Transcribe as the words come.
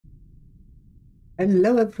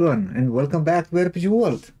Hello everyone and welcome back to RPG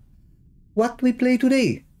World. What we play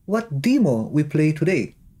today? What demo we play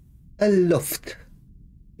today? Aloft.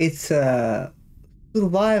 It's a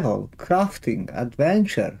survival, crafting,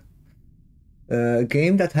 adventure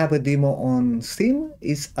game that have a demo on Steam.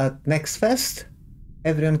 It's at Next Fest.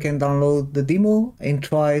 Everyone can download the demo and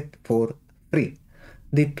try it for free.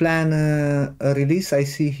 They plan a release, I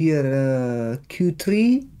see here,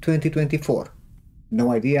 Q3 2024.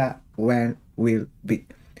 No idea when will be.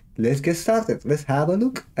 Let's get started. Let's have a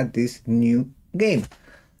look at this new game.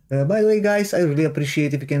 By the way, guys, I really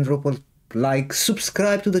appreciate if you can drop a like,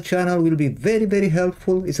 subscribe to the channel will be very, very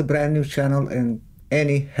helpful. It's a brand new channel and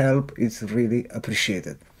any help is really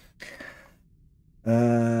appreciated.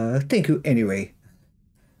 Thank you anyway.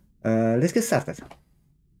 Let's get started.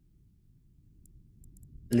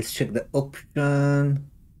 Let's check the option.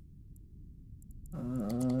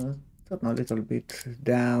 Turn a little bit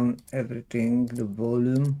down everything, the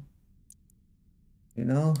volume, you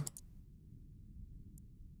know.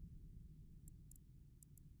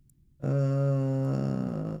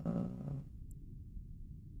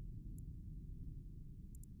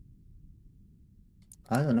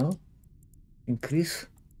 I don't know. Increase.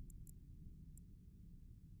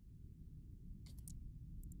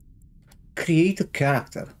 Create a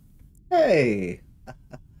character. Hey!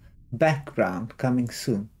 Background coming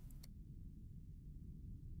soon.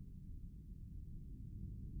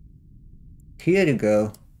 Here you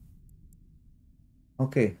go.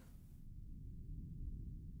 Okay.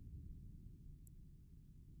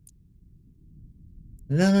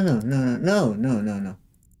 No.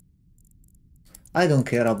 I don't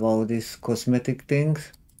care about these cosmetic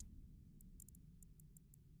things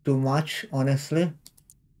too much, honestly.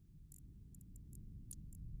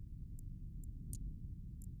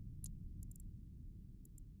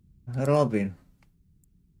 Robin.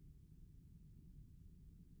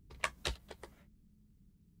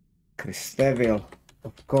 Christeville,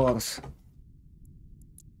 of course.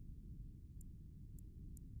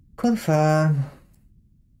 Confirm.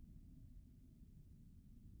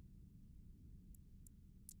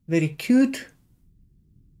 Very cute.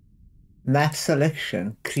 Map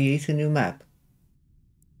selection. Create a new map.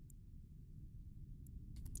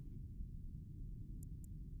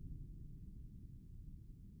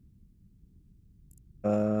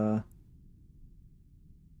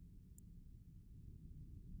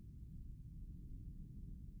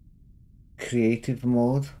 Creative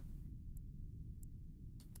mode.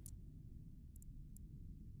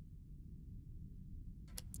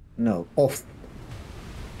 No, off.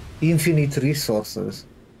 Infinite resources.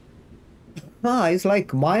 It's like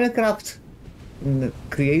Minecraft in the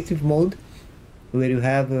creative mode where you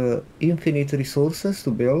have infinite resources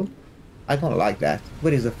to build. I don't like that.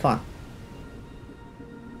 Where is the fun?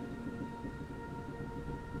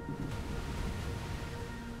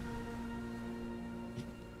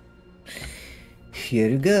 Here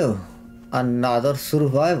you go. Another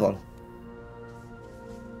survival.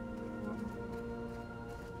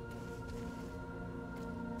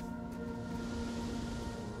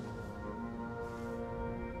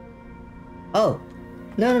 Oh,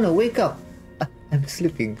 no, wake up. I'm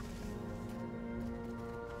sleeping.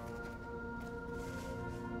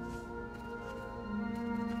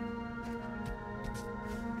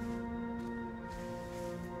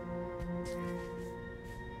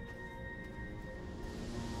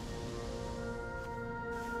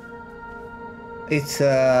 It's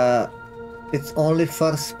only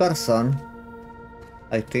first person,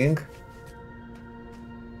 I think.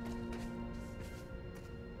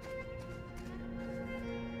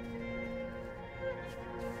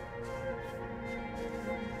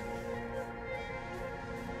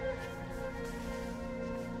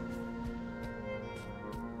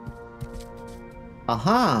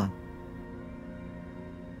 Aha!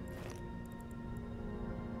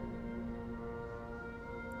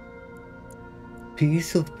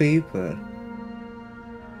 Piece of paper.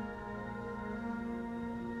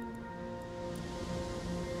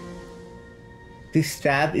 This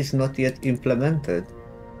tab is not yet implemented.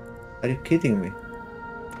 Are you kidding me?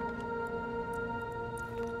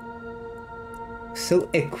 So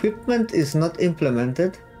equipment is not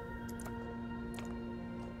implemented?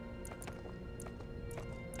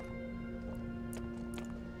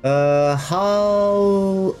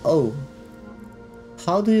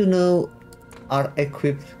 How do you know are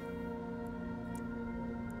equipped?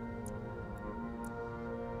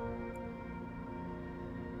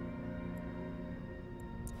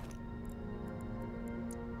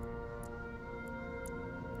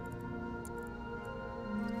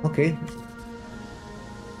 Okay.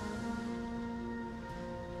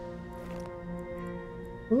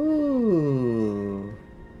 Ooh.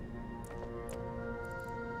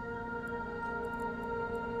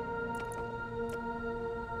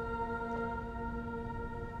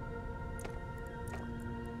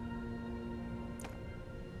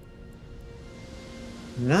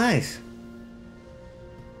 Nice.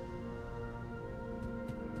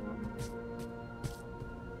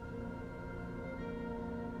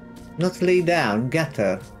 Not lay down, get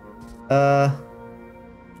her.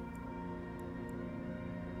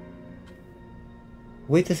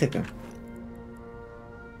 Wait a second.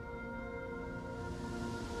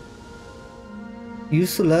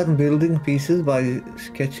 Used to learn building pieces by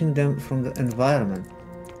sketching them from the environment.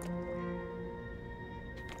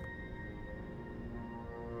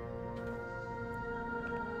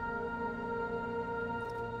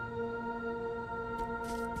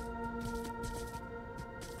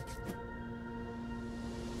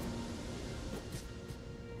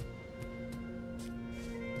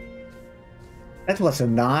 That was a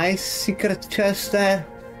nice secret chest there.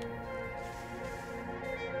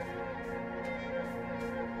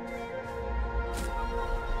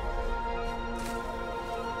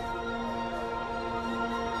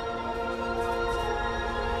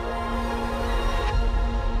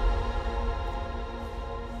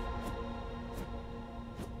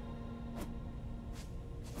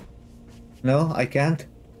 No, I can't.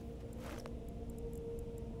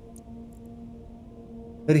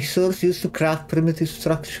 Resource used to craft primitive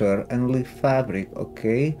structure and leaf fabric,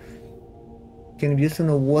 okay. Can be used on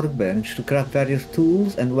a workbench to craft various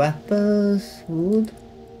tools and weapons. Wood.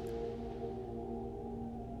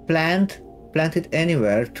 Plant it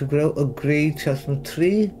anywhere to grow a great chestnut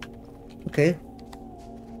tree. Okay.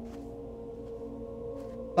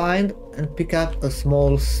 Find and pick up a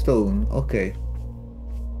small stone. Okay.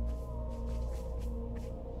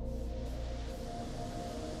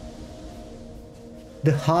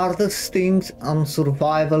 The hardest things on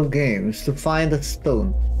survival games to find a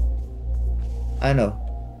stone. I know.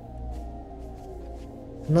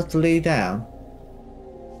 Not lay down.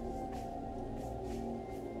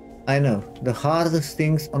 I know. The hardest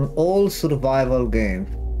things on all survival games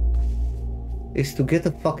is to get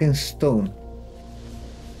a fucking stone.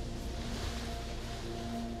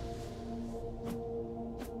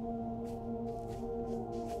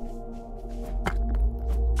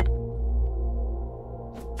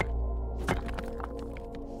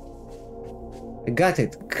 I got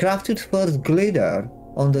it. Crafted first glider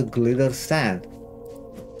on the glider sand.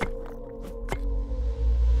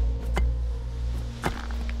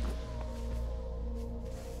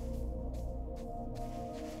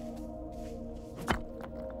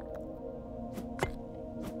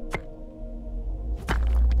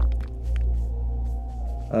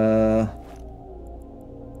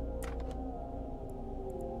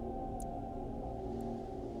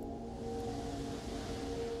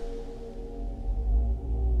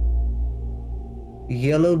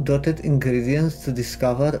 Yellow dotted ingredients to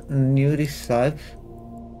discover new recipes.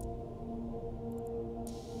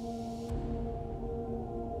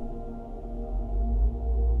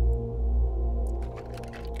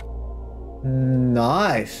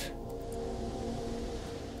 Nice.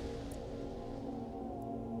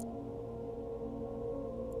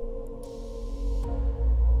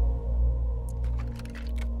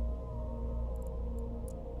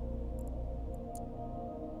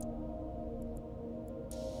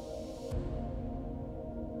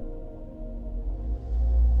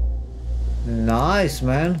 Nice,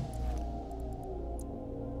 man.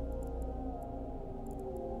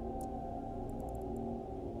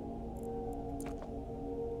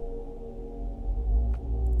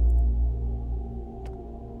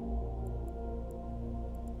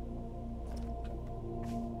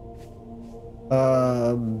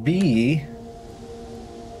 B.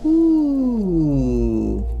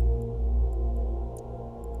 Ooh.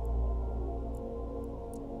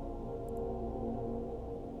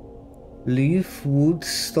 Leaf, wood,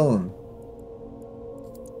 stone.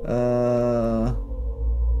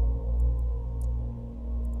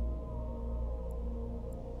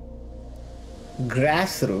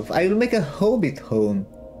 Grass roof. I will make a hobbit home.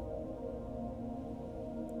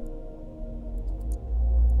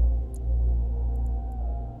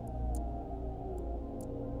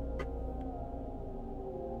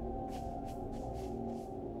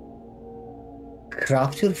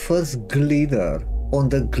 Craft your first glider on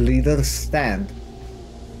the glider stand.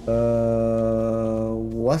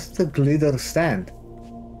 What's the glider stand?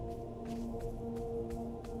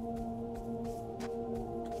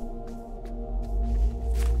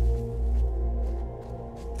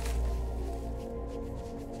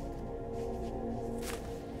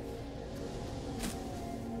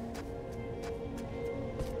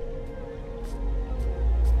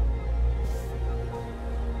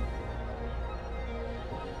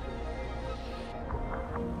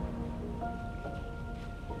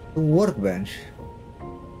 The workbench.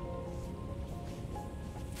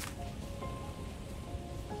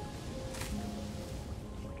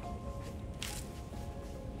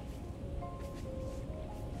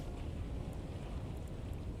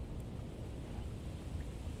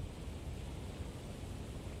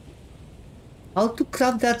 How to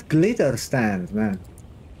craft that glitter stand, man?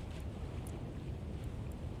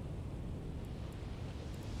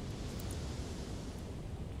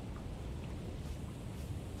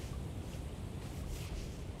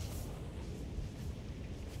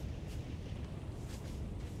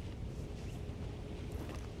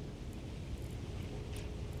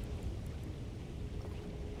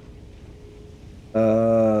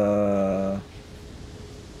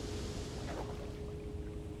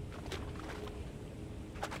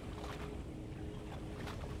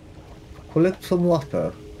 Collect some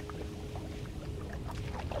water.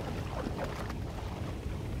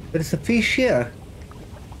 There's a fish here.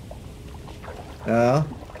 Yeah.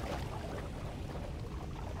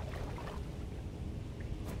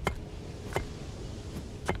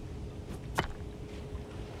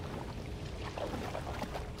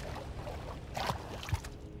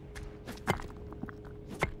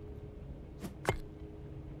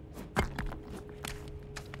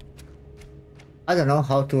 I don't know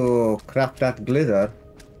how to craft that glitter.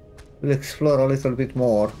 We'll explore a little bit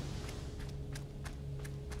more.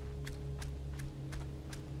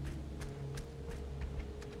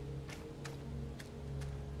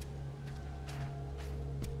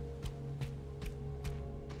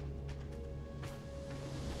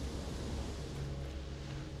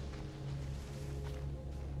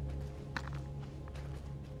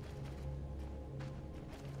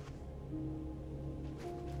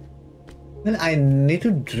 Well, I need to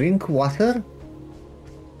drink water?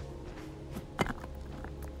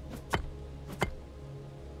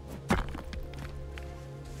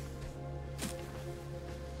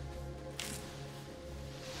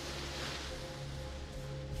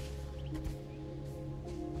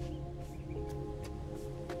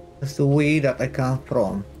 That's the way that I come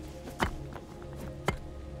from.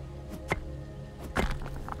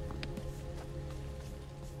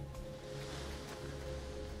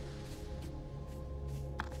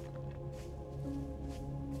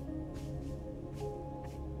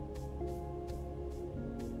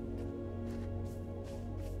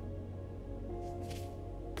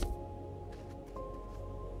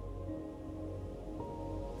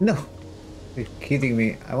 No, you're kidding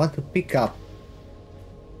me. I want to pick up.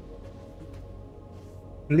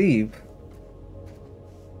 Leave.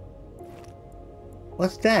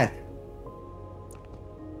 What's that?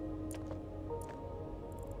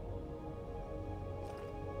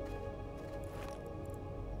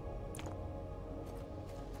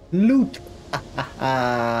 Loot.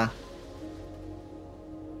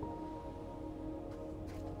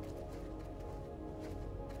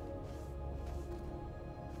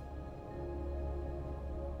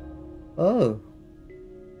 Oh.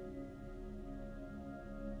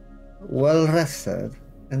 Well rested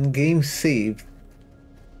and game saved.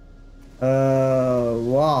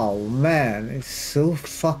 Wow, man, it's so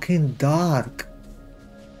fucking dark.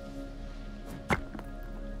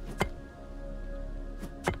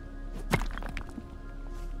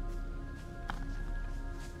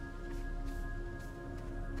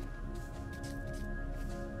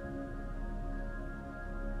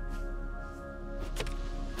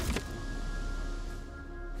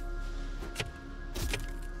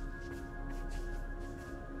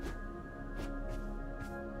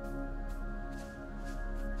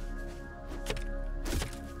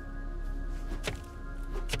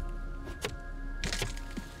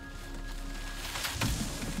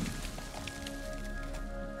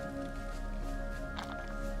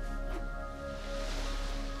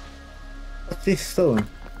 What's this stone?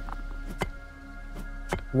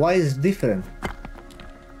 Why is it different?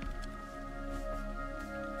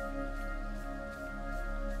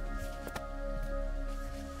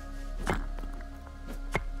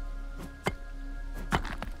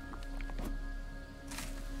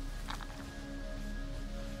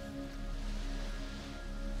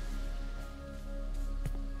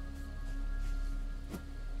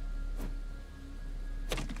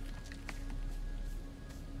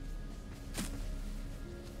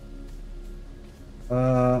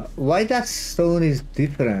 Why that stone is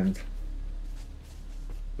different?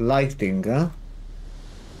 Lighting, huh?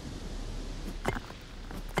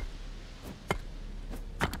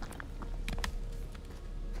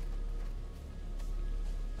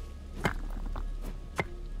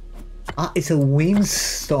 Ah, it's a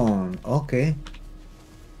windstone. Okay.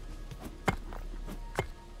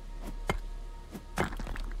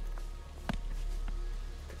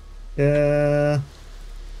 Uh,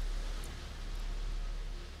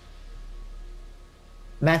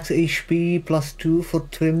 Max HP +2 for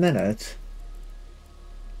 3 minutes.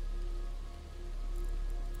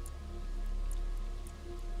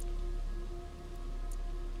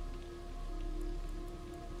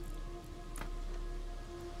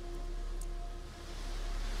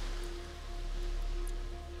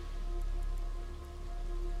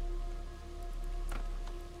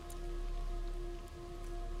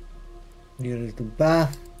 Here is the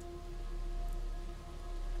bath.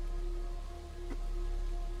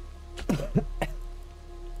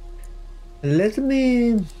 Let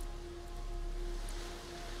me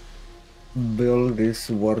build this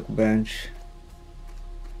workbench.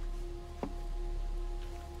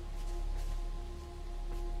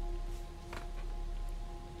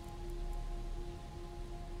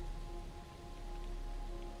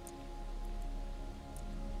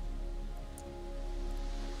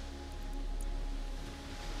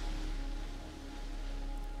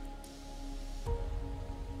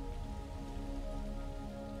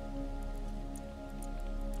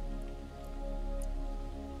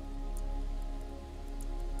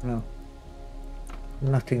 No,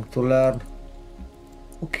 nothing to learn.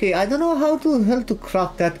 Okay, I don't know how to hell to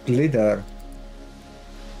craft that glitter.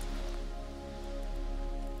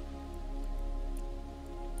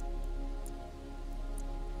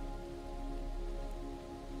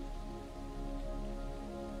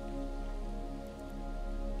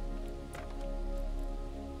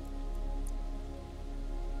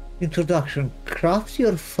 Introduction. Craft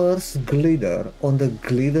your first glitter on the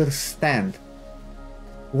glitter stand.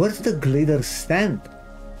 Where's the glitter stand?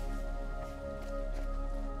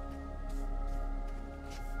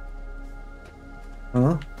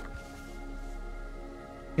 Huh?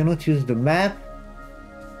 Cannot use the map?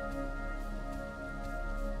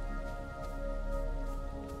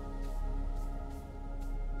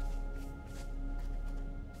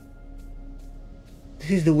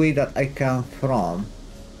 This is the way that I come from.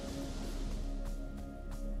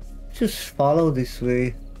 Just follow this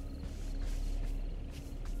way.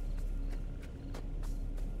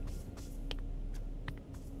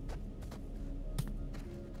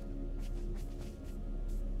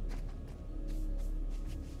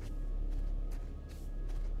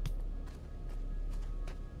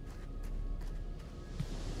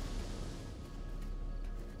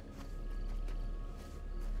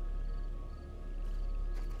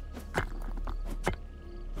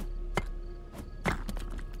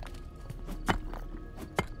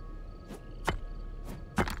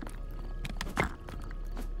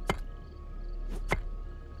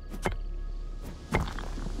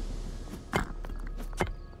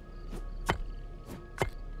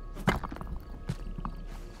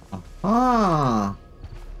 Ah.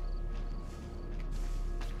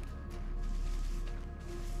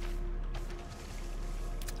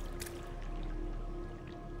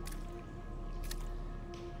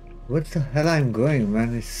 What the hell I'm going,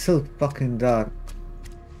 man? It's so fucking dark.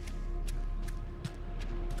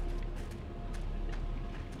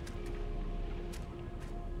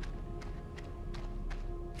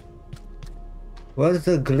 Where's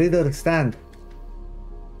the glitter stand?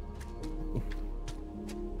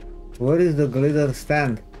 Where is the glitter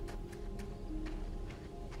stand?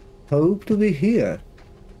 Hope to be here.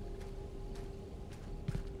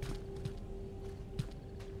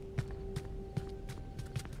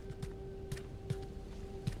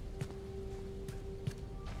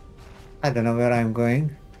 I don't know where I'm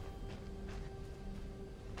going.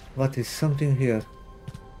 What is something here?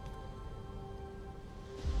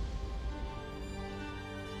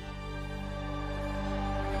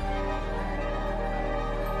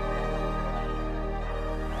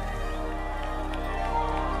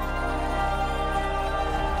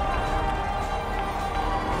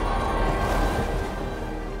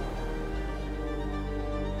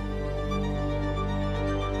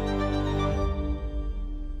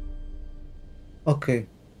 Okay.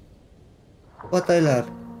 What I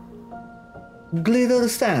learned? Glitter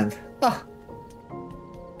stand. Ah.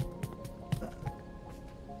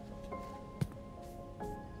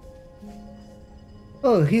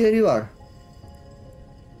 Oh, here you are.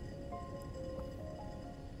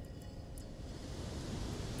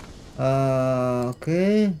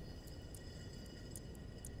 Okay.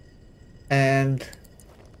 And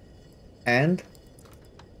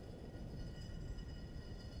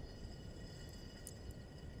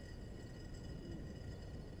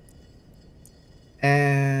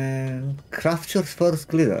craft your first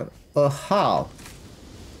glitter. How?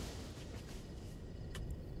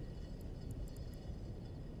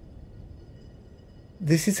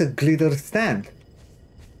 This is a glitter stand.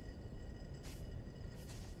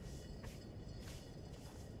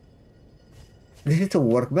 This is a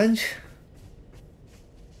workbench?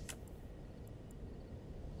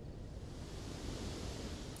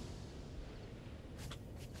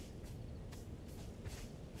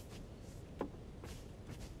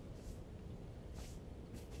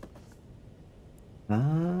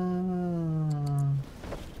 Ah.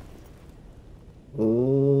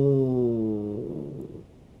 Oh.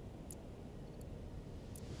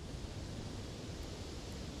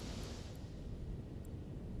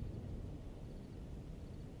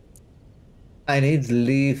 I need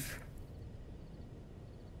leaf.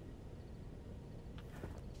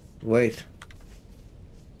 Wait.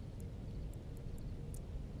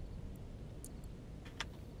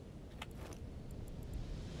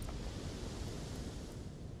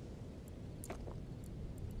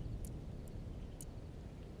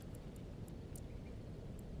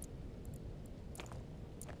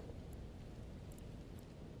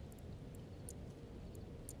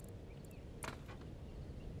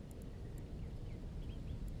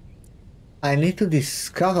 I need to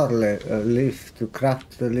discover leaf to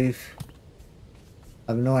craft the leaf.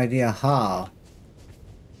 I have no idea how.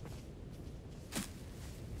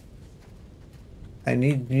 I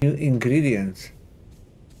need new ingredients.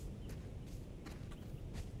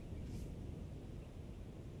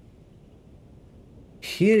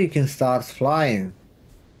 Here you can start flying.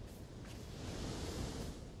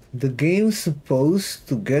 The game's supposed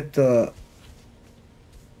to get to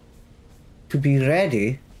be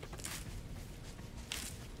ready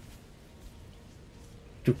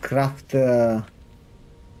to craft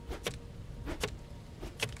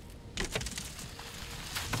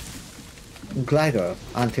glider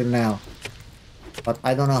until now, but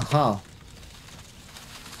I don't know how.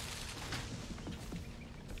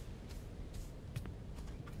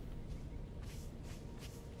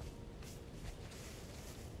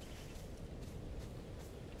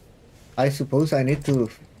 I suppose I need to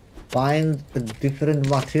find a different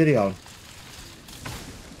material.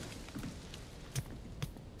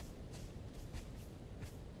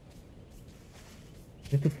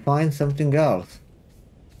 Need to find something else.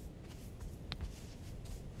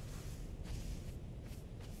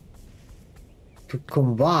 To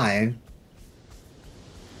combine.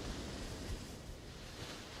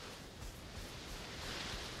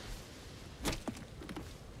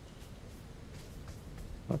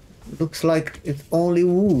 But looks like it's only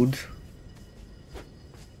wood.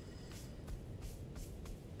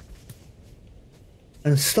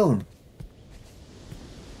 And stone.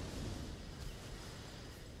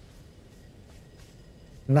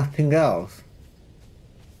 Nothing else.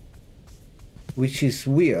 Which is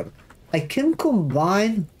weird. I can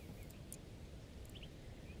combine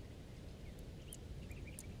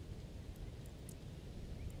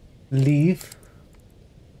leaf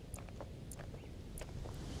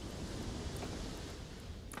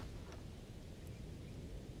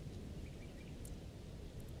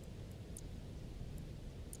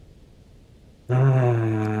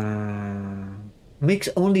mix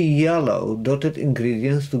only yellow dotted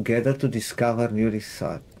ingredients together to discover new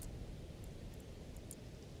research.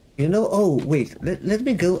 You know, oh wait, let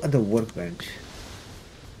me go at the workbench.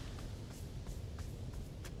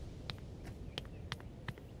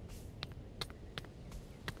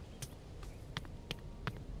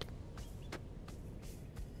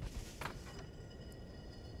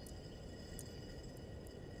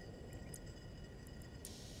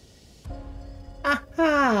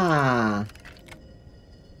 Aha!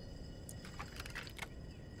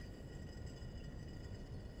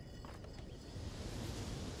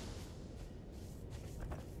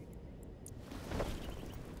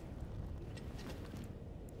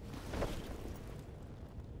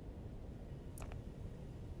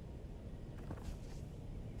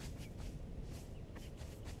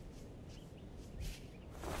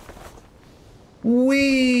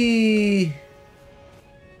 Wee!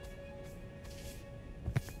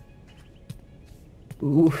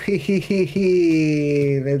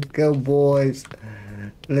 Wee! Let's go, boys.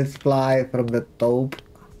 Let's fly from the top.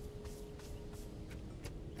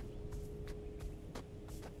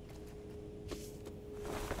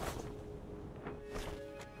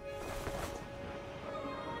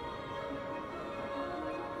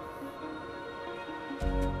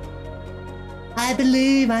 I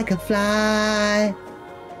believe I can fly.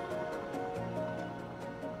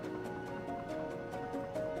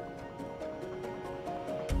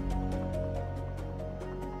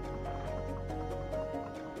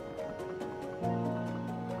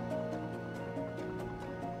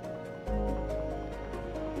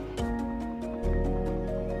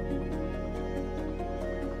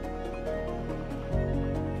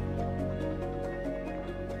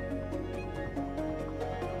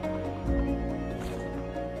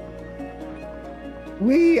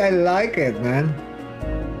 I like it, man.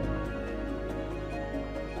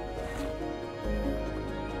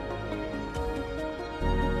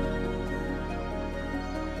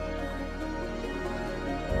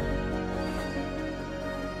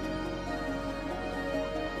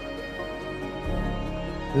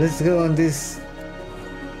 Let's go on this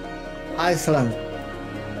Iceland.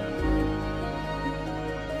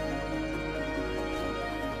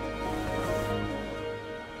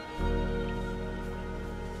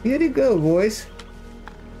 Here you go, boys.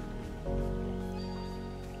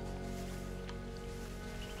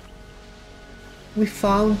 We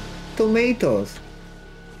found tomatoes.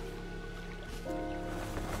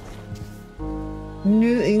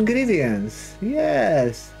 New ingredients.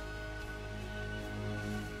 Yes.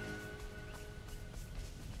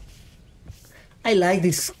 I like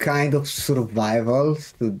this kind of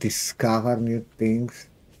survivals to discover new things.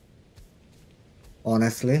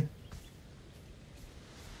 Honestly.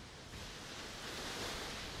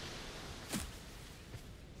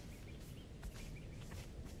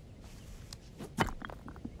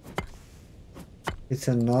 It's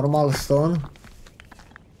a normal stone.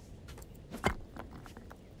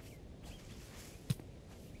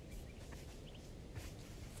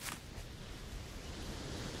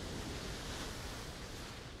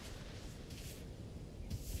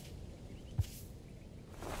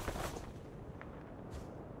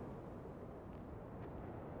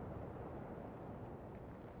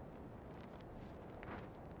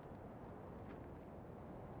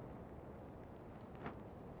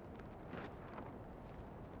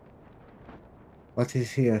 What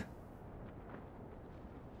is here?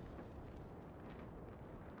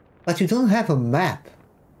 But you don't have a map.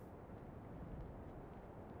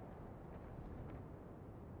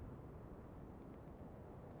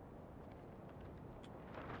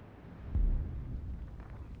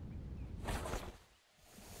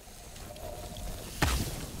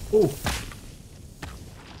 Oh.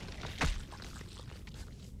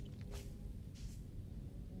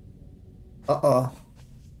 Uh-oh.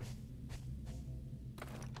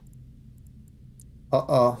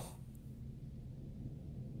 Uh-oh.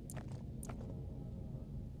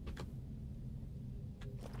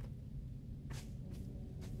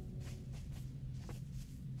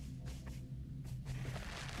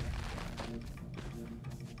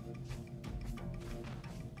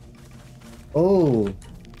 Oh.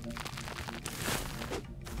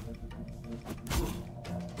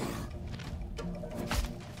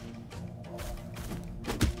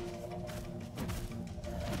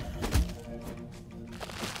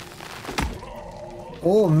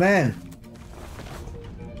 Oh man.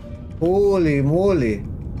 Holy moly.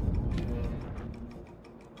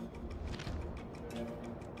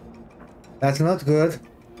 That's not good.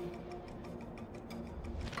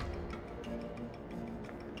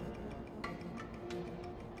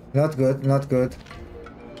 Not good, not good.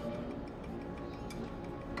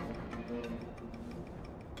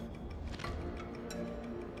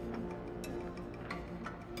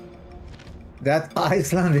 That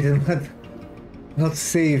Iceland is not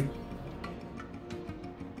safe.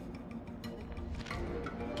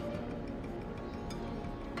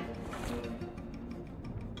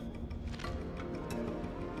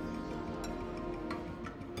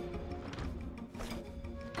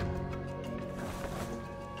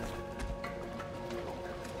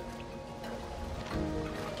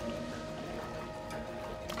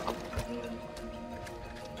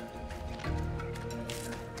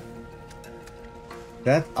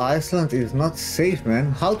 That Iceland is not safe,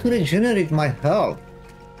 man. How to regenerate my health?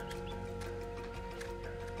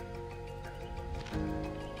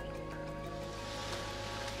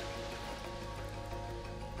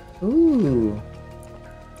 Ooh.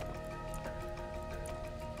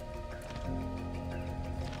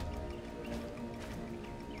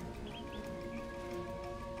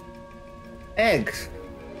 Eggs.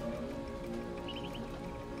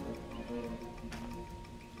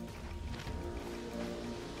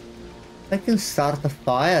 I can start a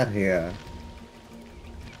fire here.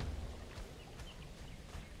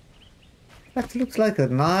 That looks like a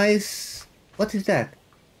nice... What is that?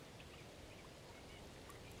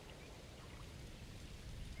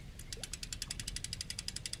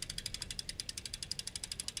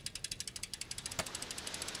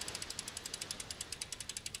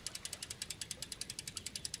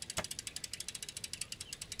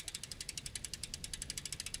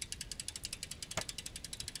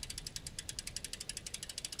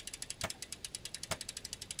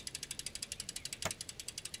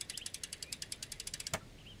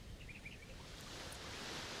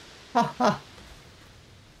 Haha.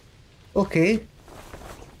 Okay.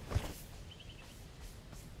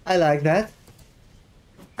 I like that.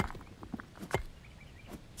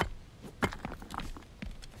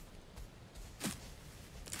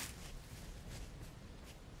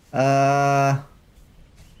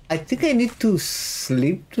 I think I need to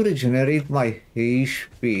sleep to regenerate my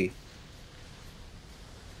HP.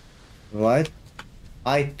 Right?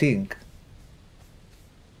 I think.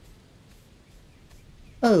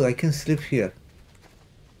 Oh, I can sleep here.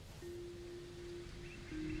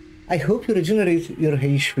 I hope you regenerate your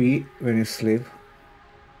HP when you sleep.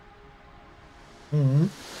 Mm-hmm.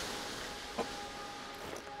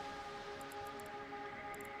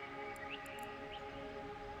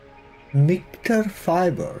 Nectar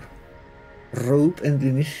fiber. Rope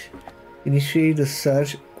and initiate a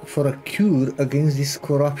search for a cure against this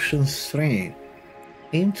corruption strain.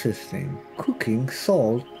 Interesting. Cooking,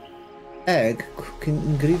 salt, egg, cooking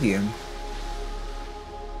ingredient.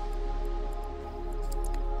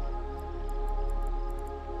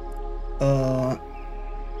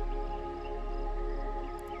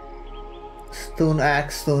 Stone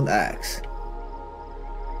axe, stone axe.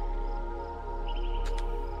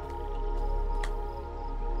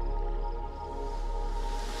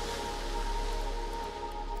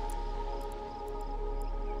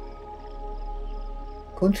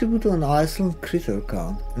 Contribute to an Iceland critter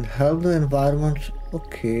count and help the environment.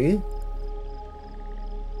 Okay.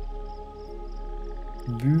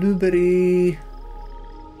 Blueberry.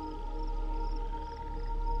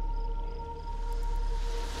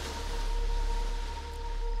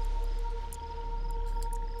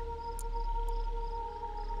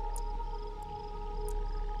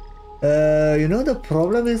 You know, the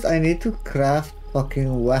problem is I need to craft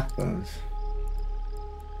fucking weapons.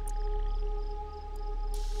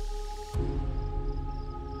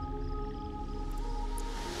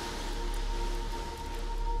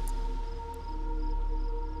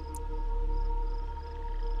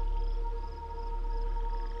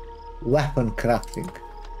 Weapon crafting.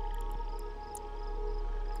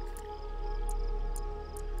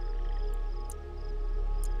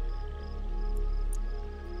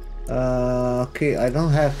 Okay, I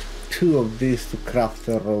don't have two of these to craft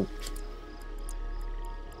a rope.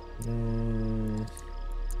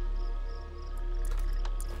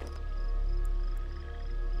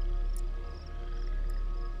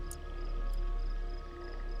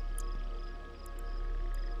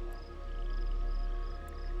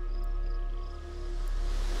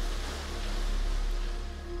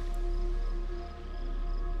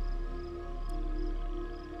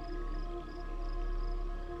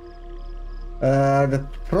 The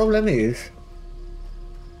problem is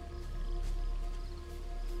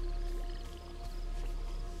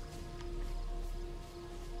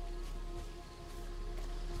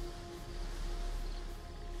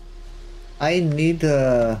I need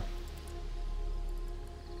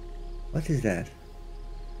what is that?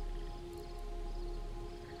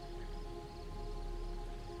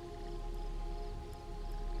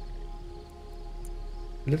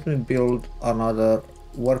 Let me build another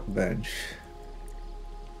workbench.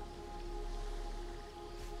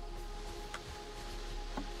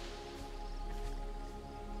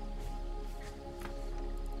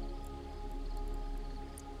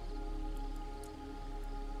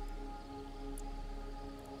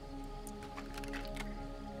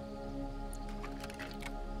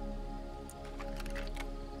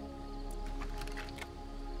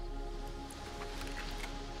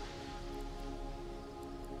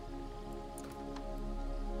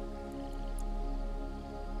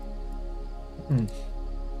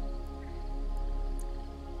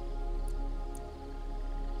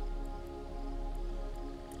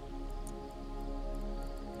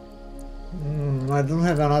 I don't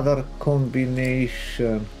have another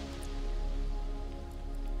combination.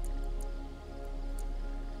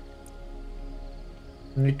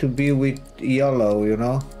 Need to be with yellow, you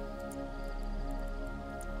know?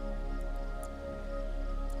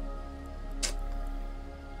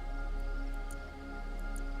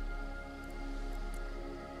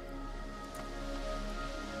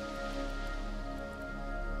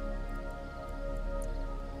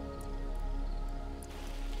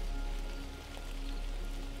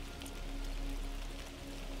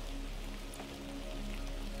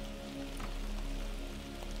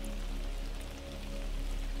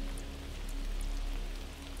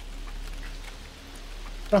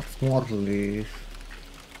 Craft more leaves.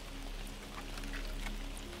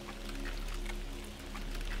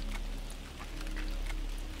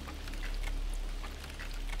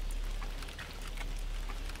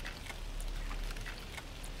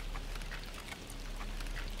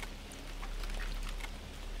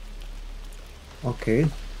 Okay.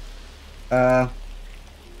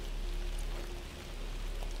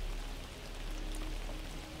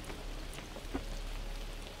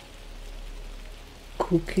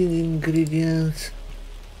 cooking ingredients.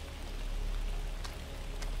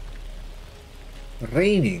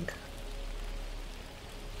 Raining.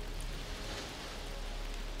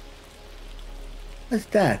 What's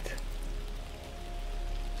that?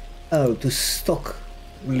 Oh, to stock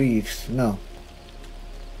leaves. No.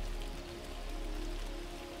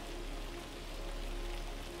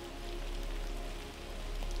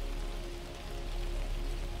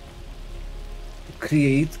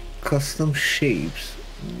 Create custom shapes.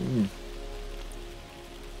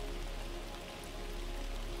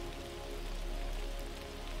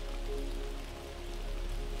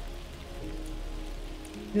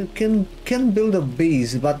 You can build a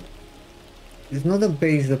base, but it's not a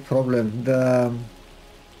base the problem. The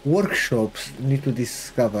workshops need to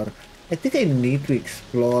discover. I think I need to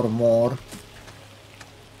explore more,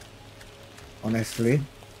 honestly.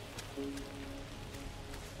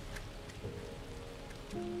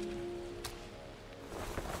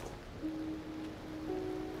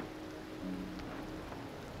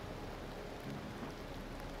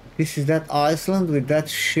 This is that Iceland with that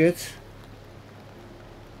shit.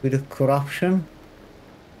 With the corruption.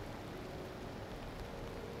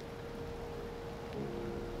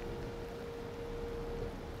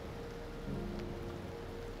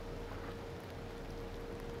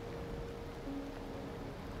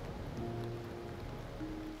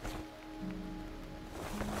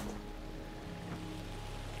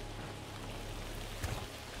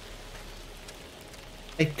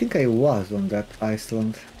 I think I was on that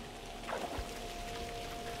Iceland.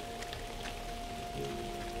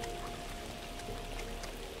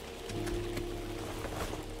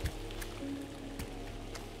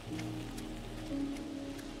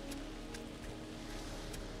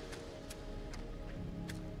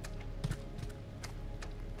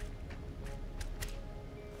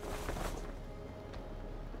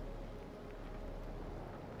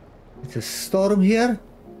 It's a storm here.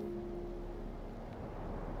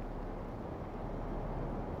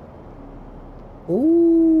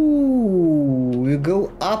 Ooh, you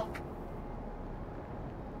go up.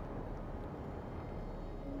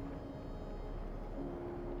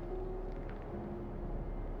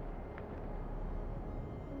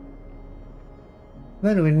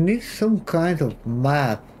 Man, we need some kind of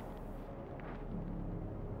map.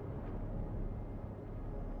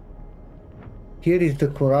 Here is the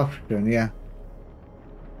corruption, yeah.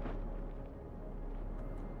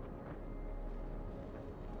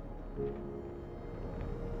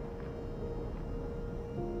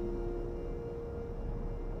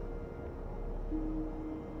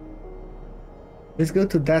 Let's go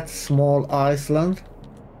to that small Iceland.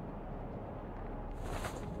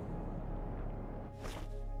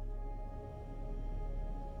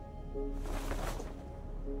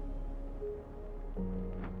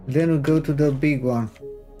 Then we go to the big one.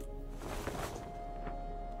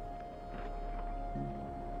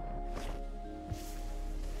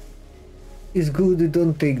 It's good you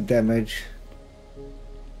don't take damage.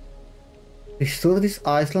 Restore this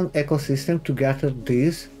Iceland ecosystem to gather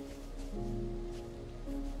this.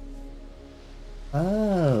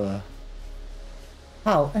 Oh.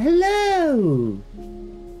 Oh, hello!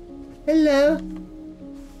 Hello!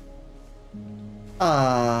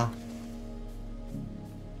 Ah.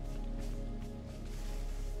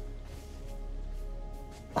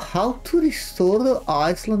 How to restore the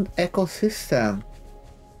Iceland ecosystem?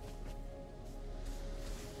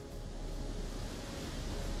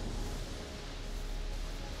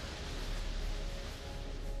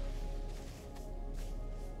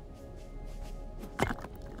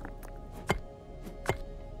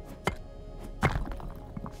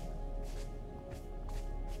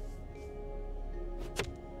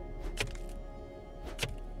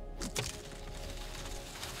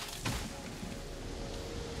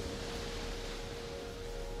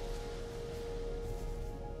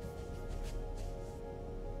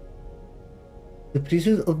 The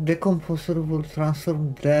process of decomposer will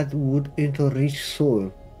transform dead wood into rich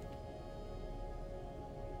soil.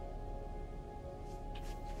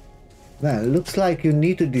 Man, looks like you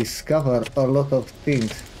need to discover a lot of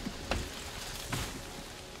things.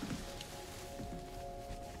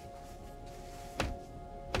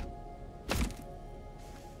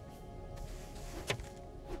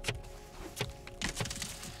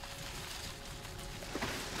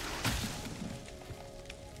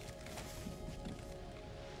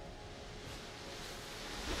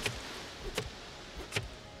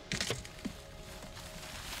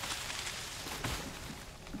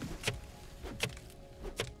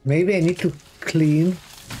 Maybe I need to clean.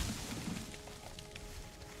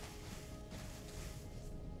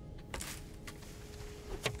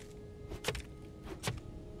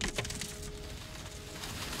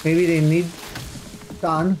 Maybe they need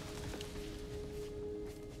sun.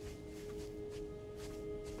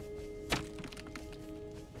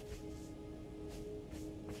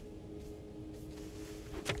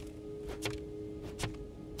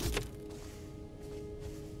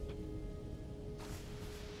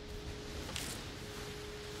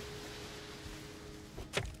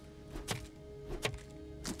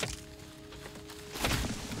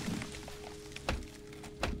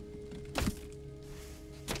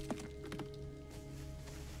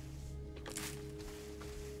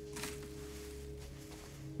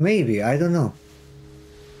 Maybe, I don't know.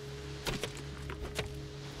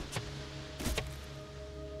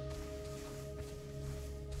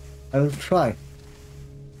 I will try.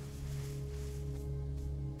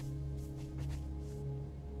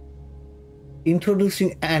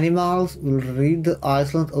 Introducing animals will rid the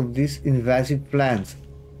island of these invasive plants.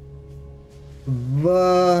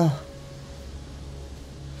 But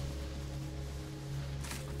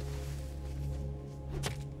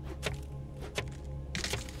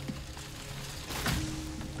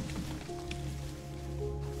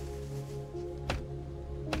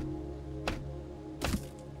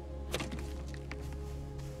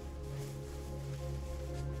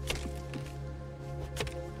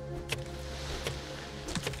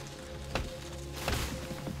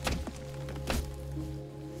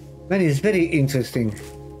man, it's very interesting,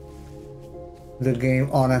 the game,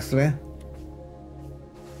 honestly.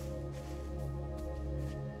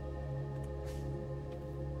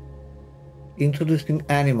 Introducing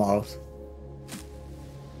animals.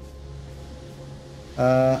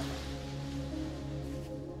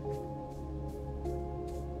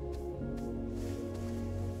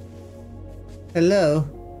 Hello?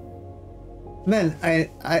 Man, I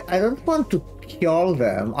don't want to kill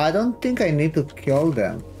them. I don't think I need to kill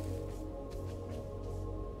them.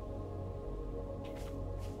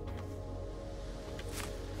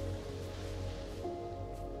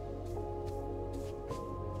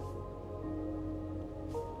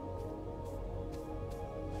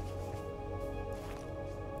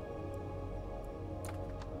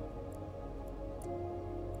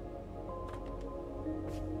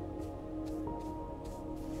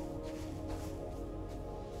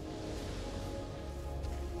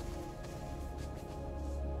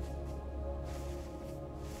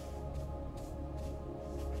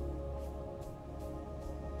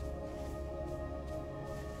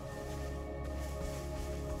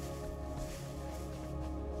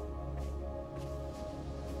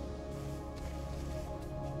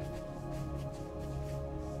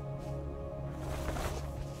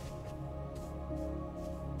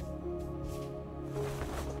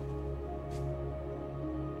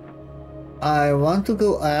 I want to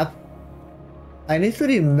go up. I need to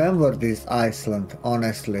remember this Iceland,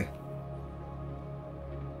 honestly.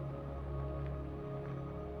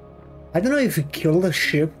 I don't know if we kill the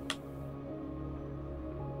ship.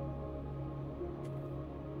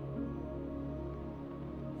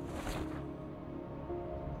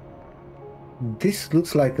 This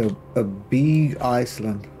looks like a big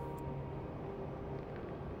Iceland.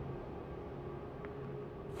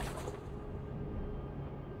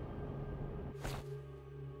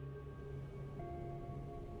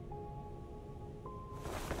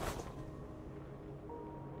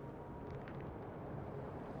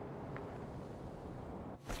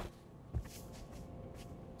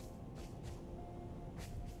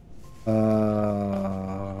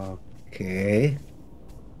 Okay.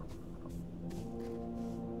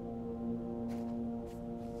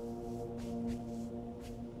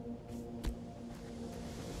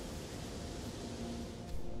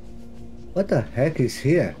 What the heck is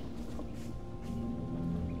here?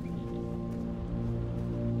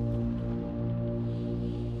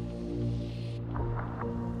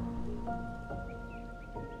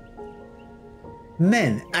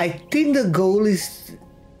 Man, I think the goal is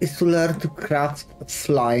to learn to craft a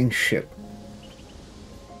flying ship.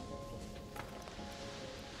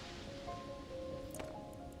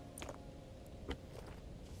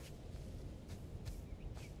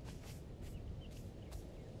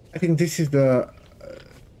 I think this is the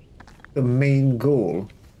main goal.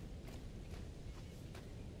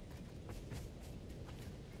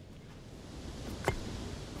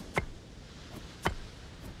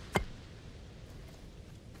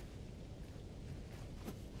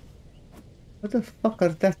 What the fuck are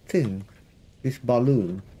that thing? This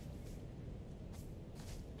balloon.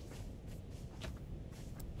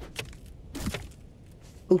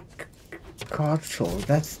 Oh, console.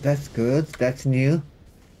 That's good. That's new.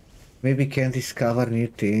 Maybe can discover new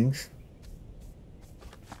things.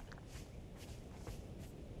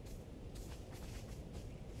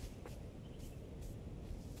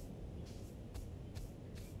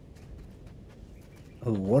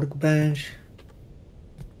 A workbench.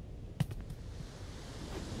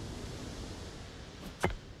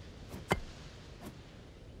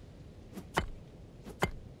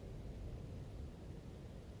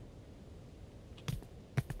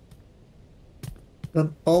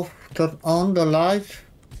 Turn off, turn on the lights.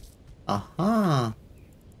 Aha.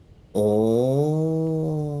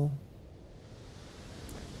 Oh.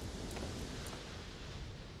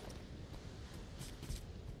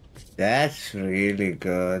 That's really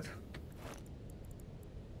good.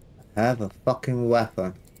 Have a fucking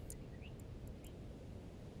weapon.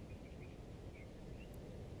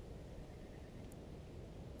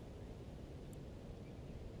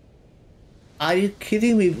 Are you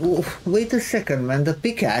kidding me? Wait a second, man. The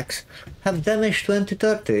pickaxe have damage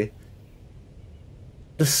 2030.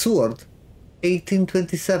 The sword,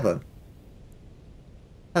 1827.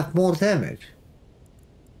 Have more damage.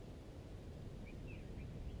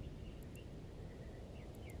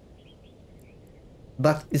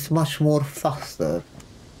 But it's much more faster.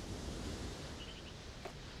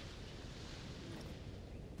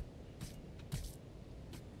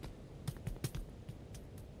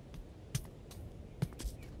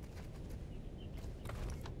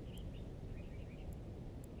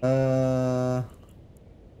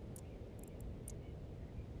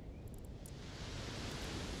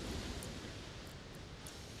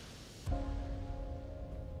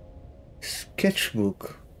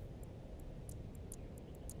 Sketchbook.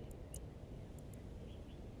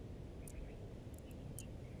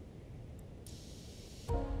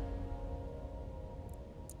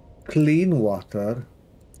 Clean water.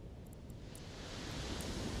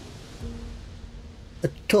 A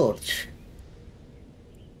torch.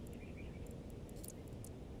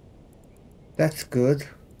 That's good.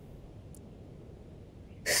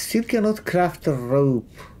 Still cannot craft a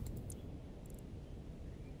rope.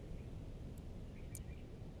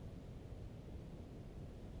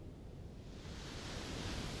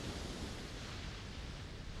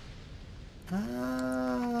 Ah.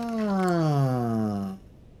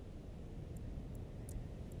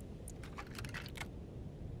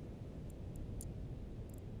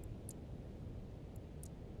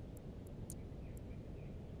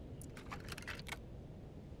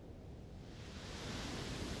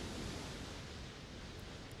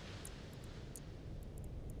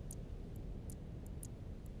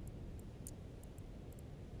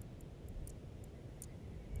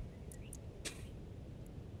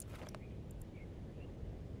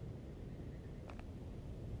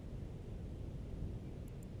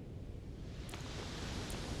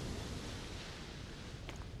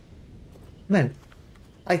 Man,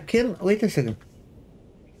 I can wait a second.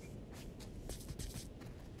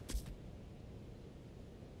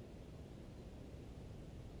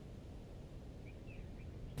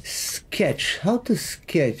 Sketch. How to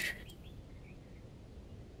sketch?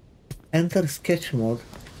 Enter sketch mode.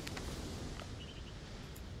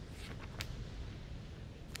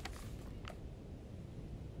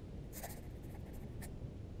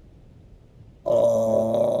 Oh,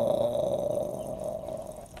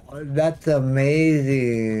 that's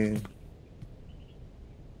amazing.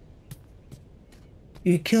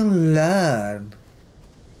 You can learn.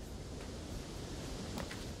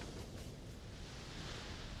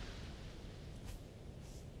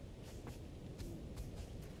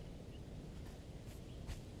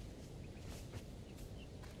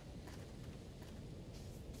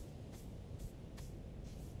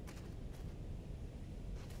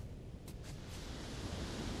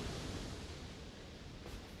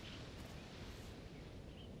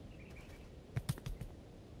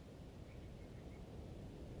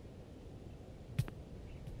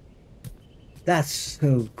 That's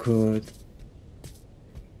so good.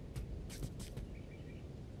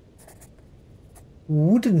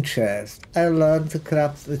 Wooden chest. I learned to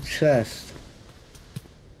craft a chest.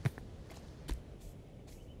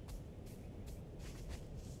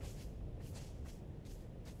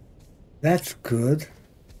 That's good.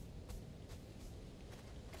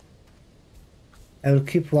 I will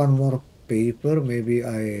keep one more paper. Maybe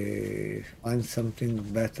I find something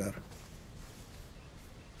better.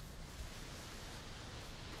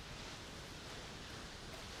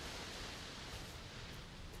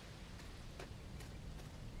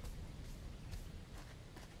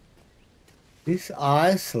 This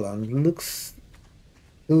Iceland looks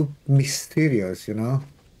so mysterious, you know?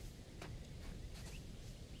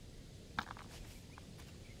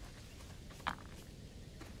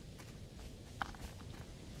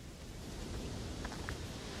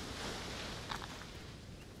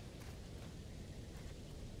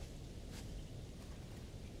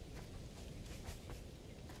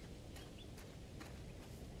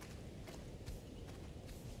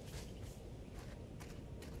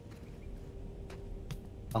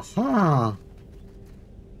 Aha!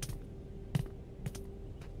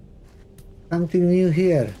 Something new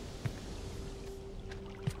here.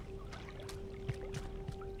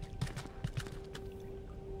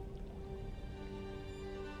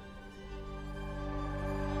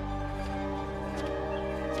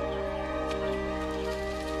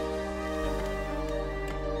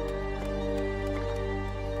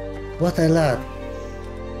 What I love.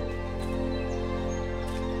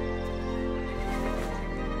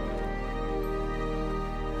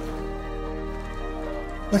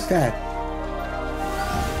 What's that?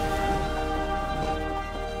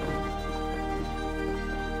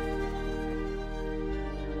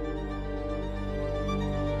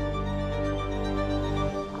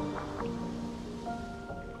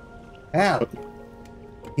 Hell.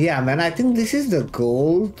 Yeah, man, I think this is the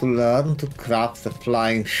goal, to learn to craft the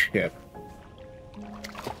flying ship.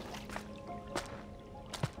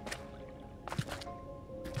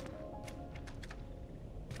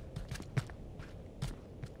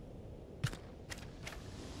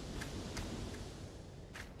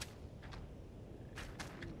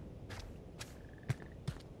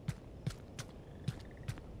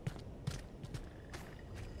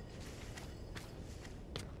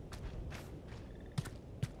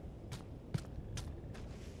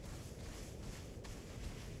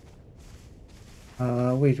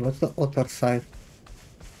 Wait, what's the other side?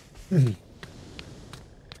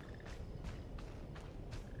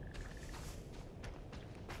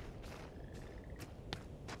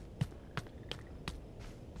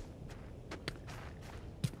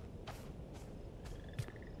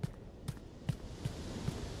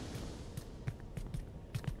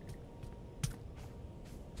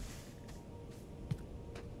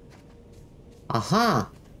 Aha!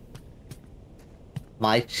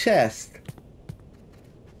 My chest.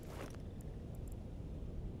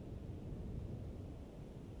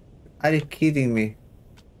 Are you kidding me?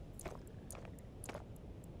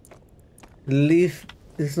 Leaf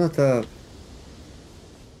is not a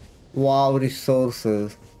wow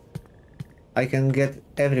resources. I can get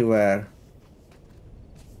everywhere.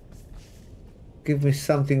 Give me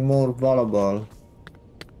something more valuable.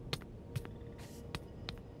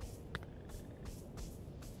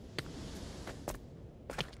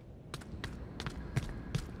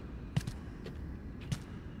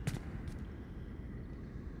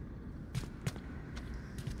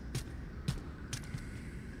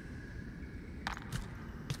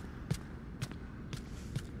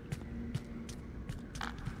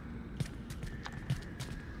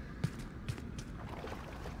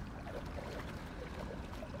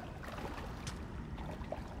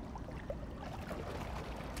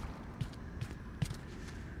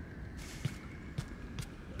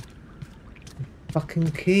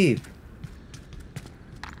 Fucking cave.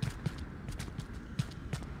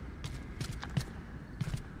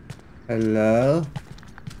 Hello?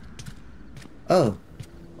 Oh.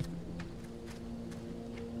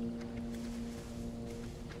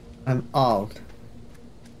 I'm out.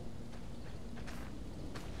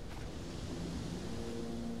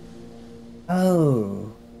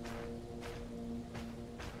 Oh.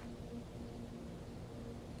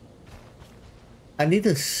 I need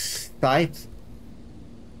a sight.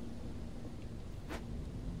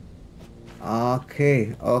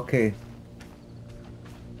 Okay, okay.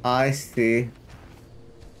 I see.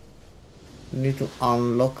 Need to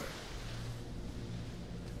unlock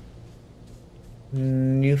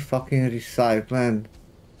new fucking recycling.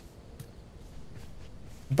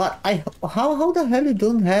 But how the hell you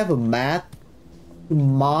don't have a map to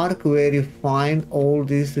mark where you find all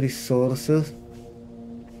these resources?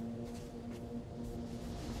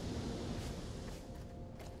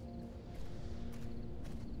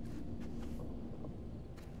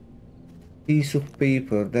 Piece of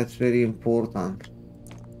paper, that's very important.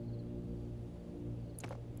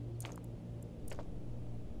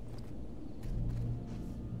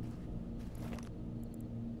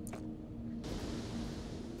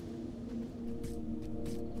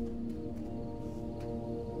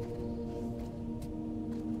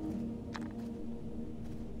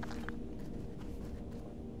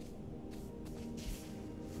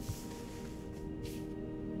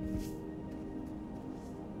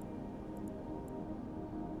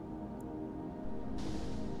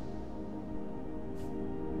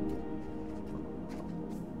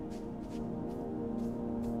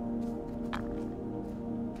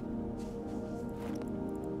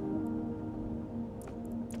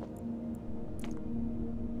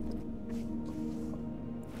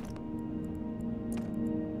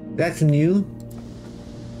 That's new.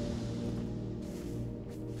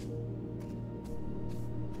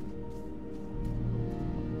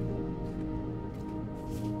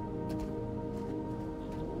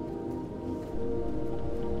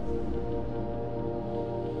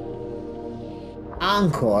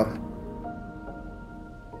 Anchor.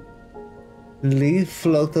 Lead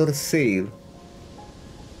floater sail.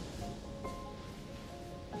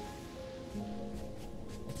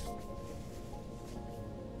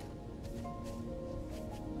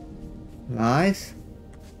 Nice.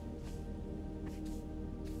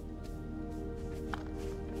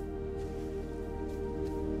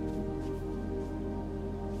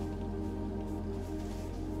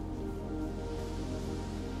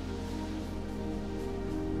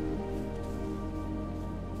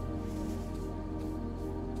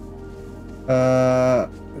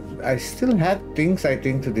 I still have things I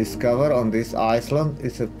think to discover on this island.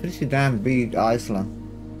 It's a pretty damn big island.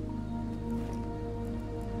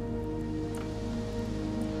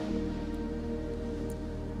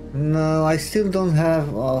 No, I still don't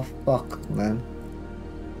have... Oh, fuck, man.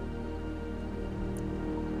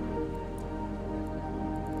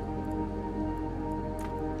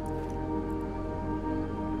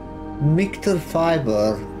 Mictor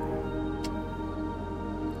fiber.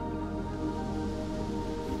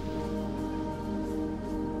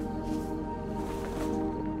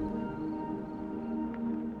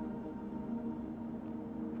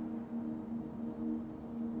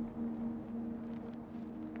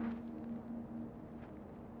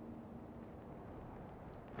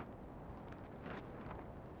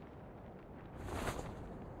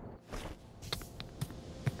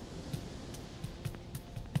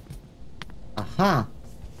 Aha!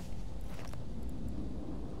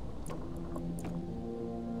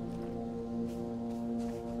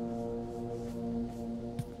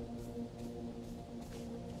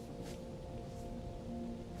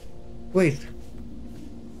 Wait.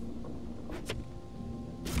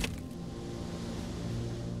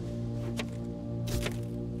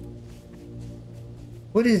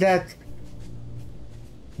 What is that?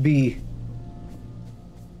 Bee.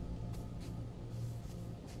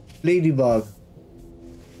 Ladybug.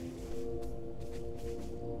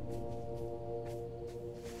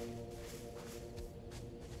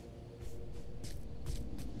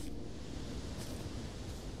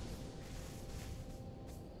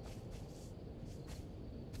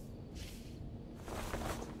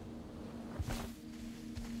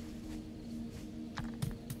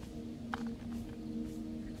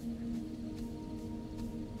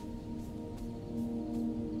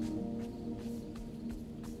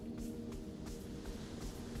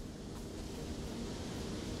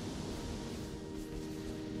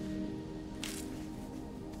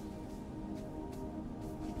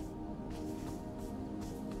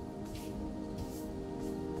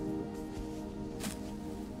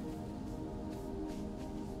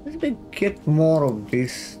 Let me get more of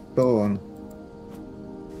this stone.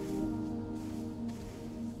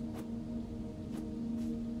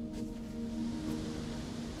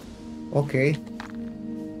 Okay.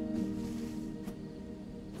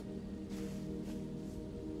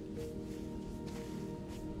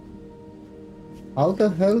 How the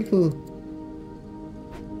hell to...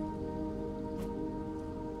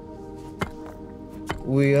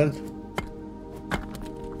 Weird.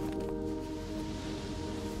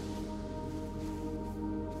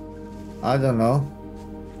 I don't know.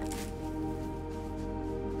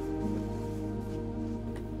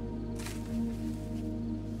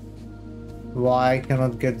 Why I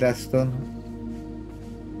cannot get that stone?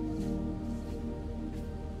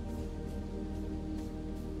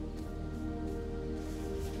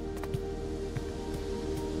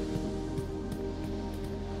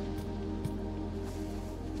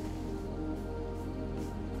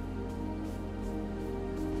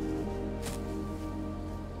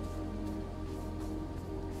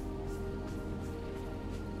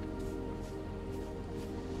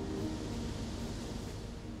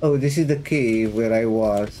 Oh, this is the cave where I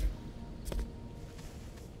was.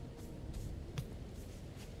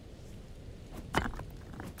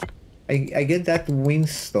 I get that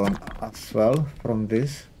windstone as well from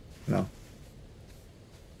this. No.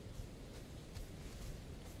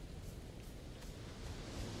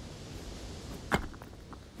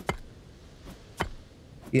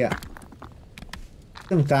 Yeah.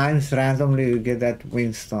 Sometimes randomly you get that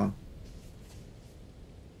windstone.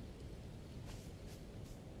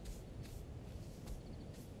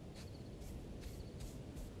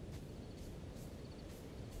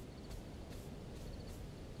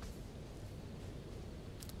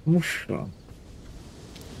 Mushroom.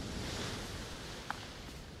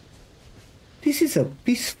 This is a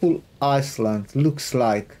peaceful island, looks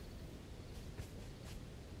like.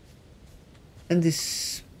 And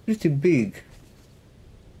it's pretty big.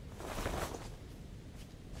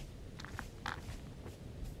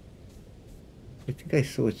 I think I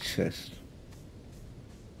saw a chest.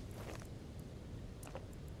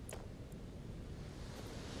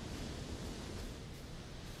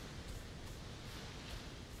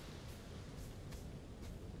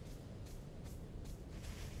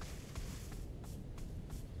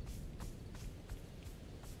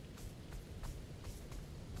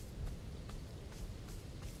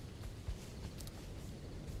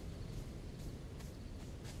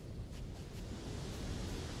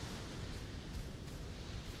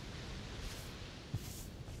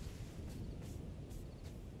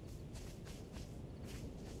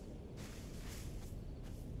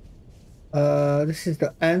 This is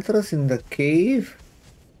the entrance in the cave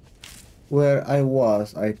where I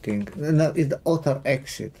was, I think. No, it's the outer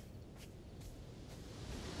exit.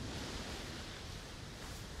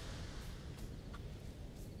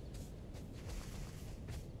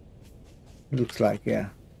 Looks like, yeah.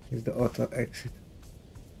 It's the outer exit.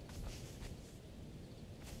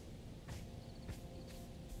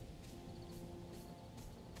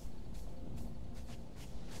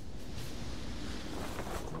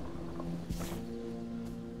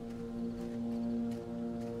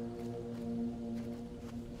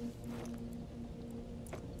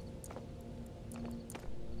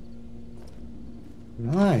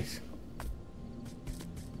 Nice.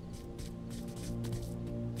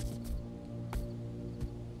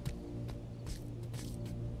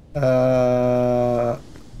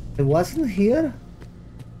 It wasn't here?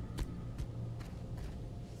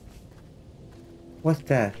 What's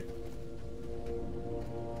that?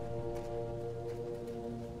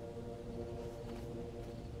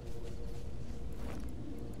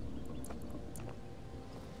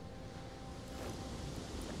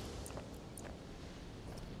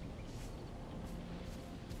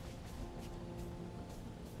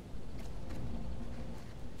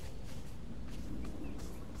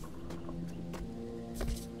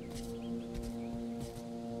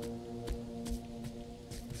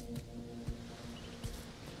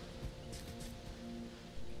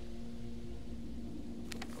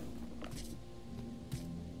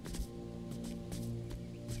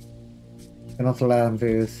 Cannot learn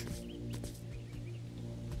this.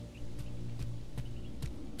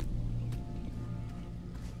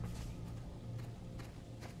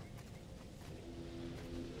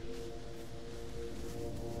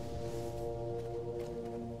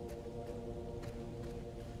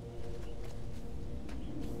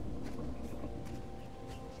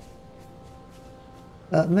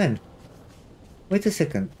 Man, wait a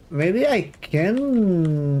second. Maybe I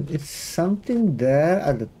can... It's something there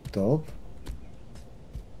at the top.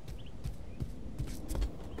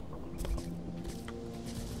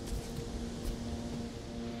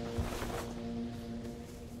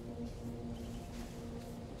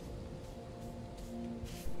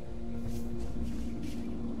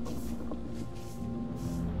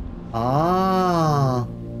 Ah.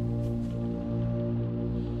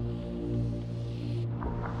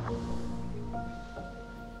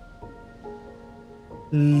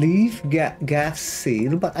 Leaf gas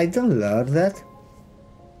seal, but I don't learn that.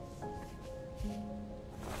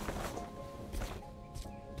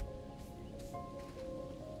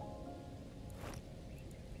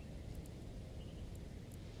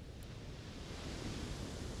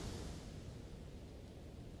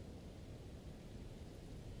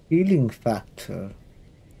 Healing factor.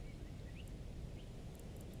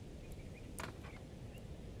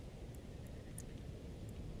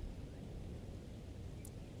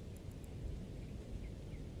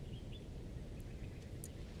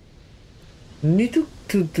 Need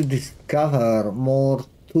to discover more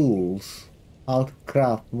tools. How to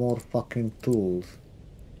craft more fucking tools.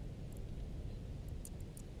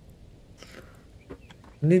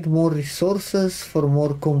 Need more resources for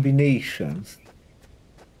more combinations.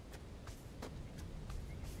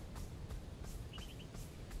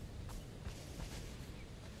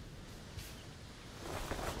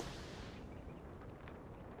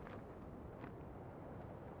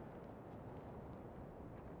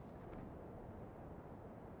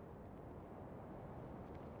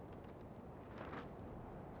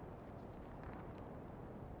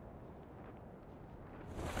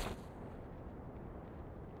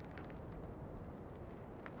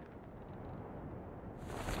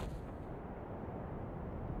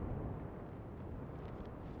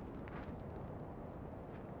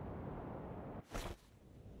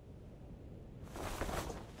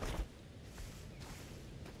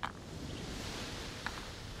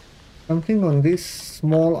 Something on this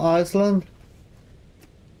small island?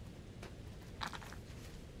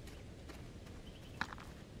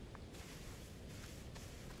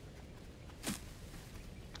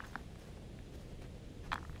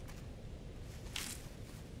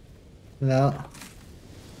 No.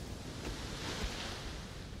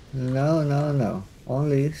 No, no, no.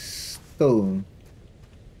 Only stone.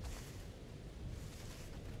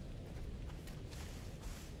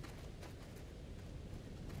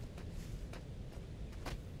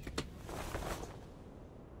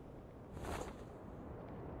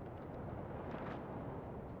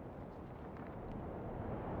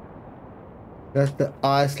 That's the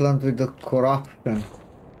Iceland with the corruption.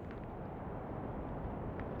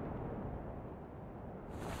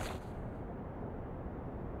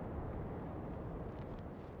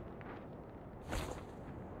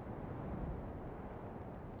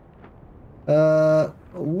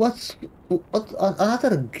 what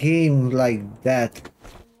another game like that?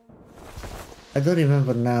 I don't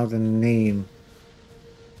remember now the name.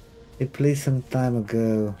 I played some time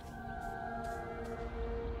ago.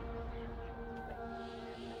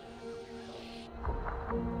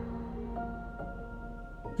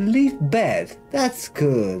 Leaf bed. That's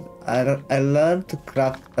good. I learned to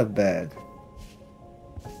craft a bed.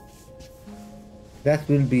 That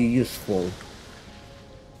will be useful.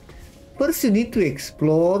 First, you need to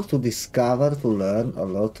explore, to discover, to learn a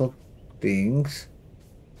lot of things.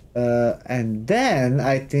 And then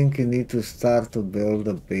I think you need to start to build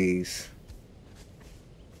a base.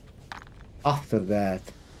 After that.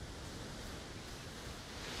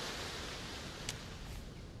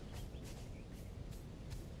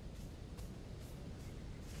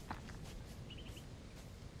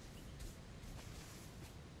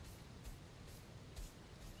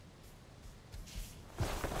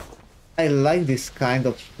 I like this kind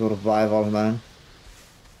of survival, man.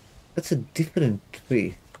 That's a different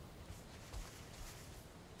tree.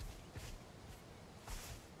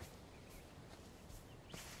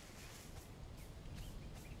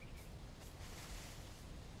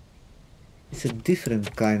 It's a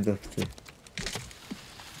different kind of tree.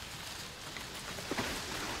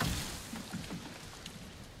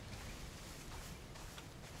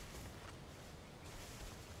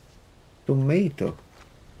 Tomato.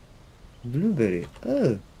 Blueberry.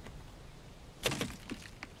 Oh.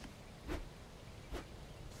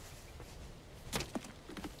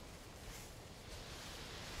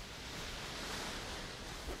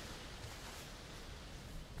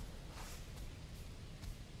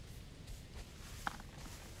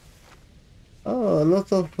 Oh, a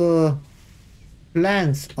lot of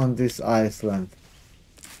plants on this island.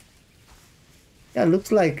 Yeah,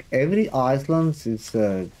 looks like every island is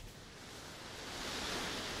a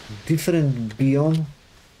different biome.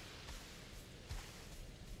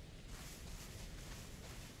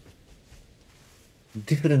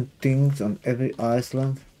 Different things on every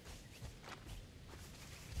island.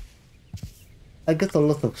 I got a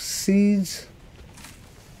lot of seeds.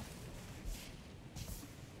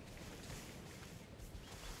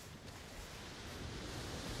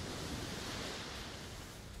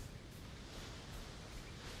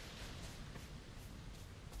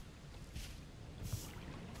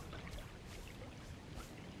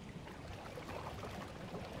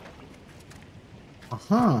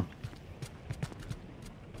 Aha.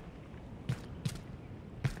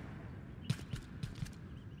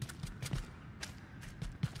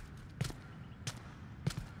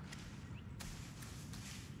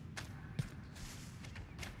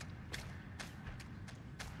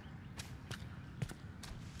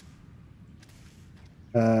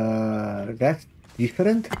 That's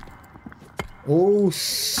different. Oh,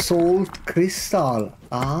 salt crystal.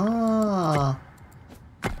 Ah,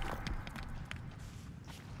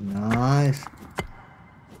 nice.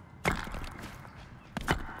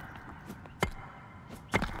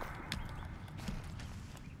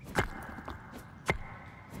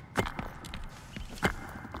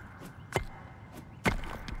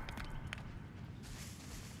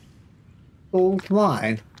 Salt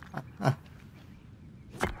mine.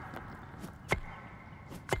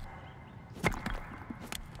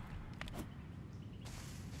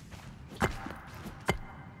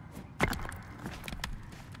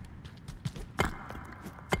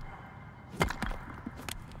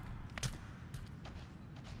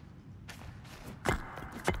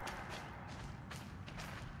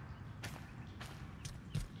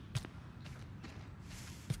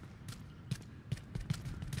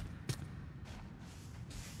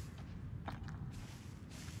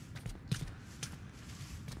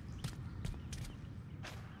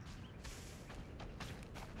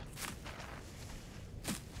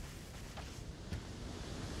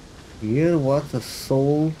 Here was a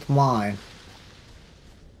salt mine.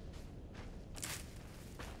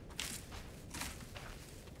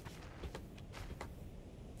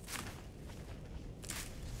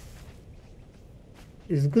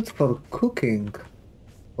 It's good for cooking,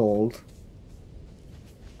 salt.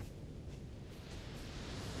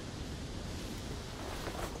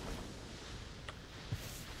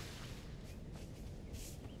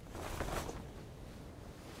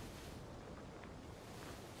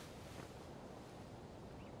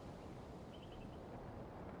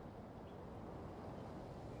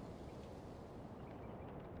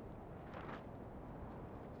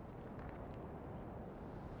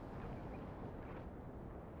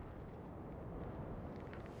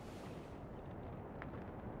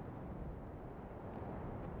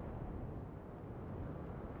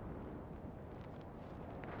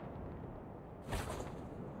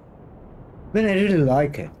 Man, I really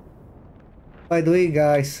like it. By the way,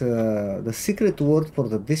 guys, the secret word for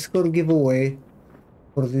the Discord giveaway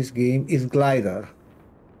for this game is glider.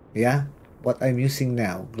 Yeah? What I'm using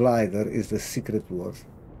now, glider, is the secret word.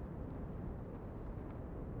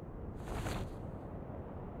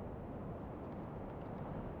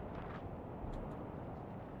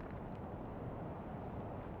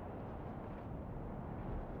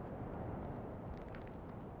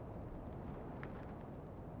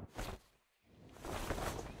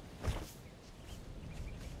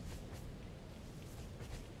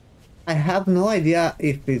 I have no idea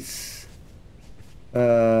if it's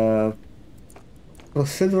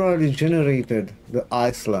procedurally generated, the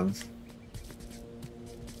islands.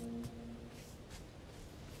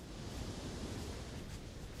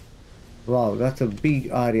 Wow, that's a big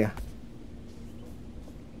area.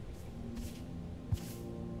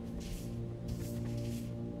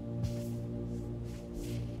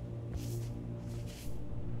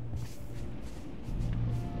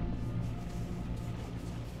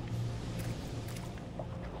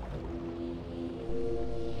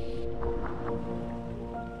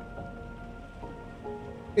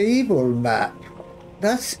 Table map.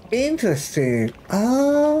 That's interesting.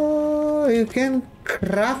 Oh, you can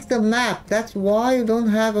craft a map. That's why you don't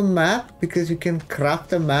have a map? Because you can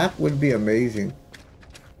craft a map would be amazing.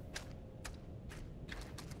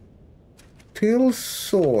 Till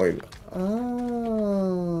soil.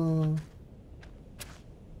 Oh.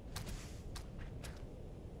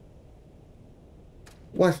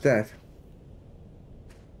 What's that?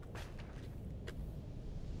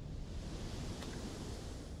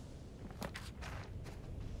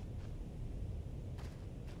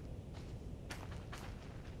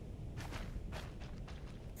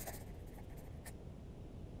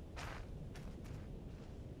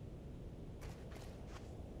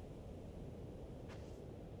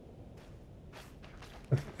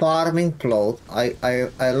 Farming plot. I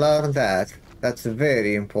learned that. That's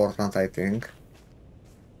very important, I think.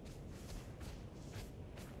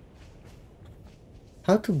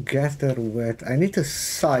 How to gather wet? I need a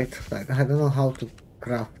site. I don't know how to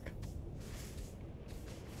craft.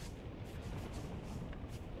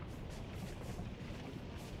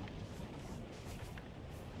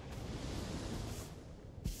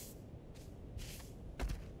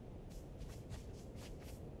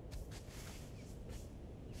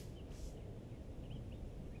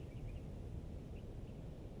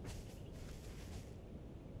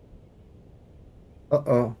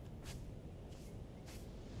 Uh-oh.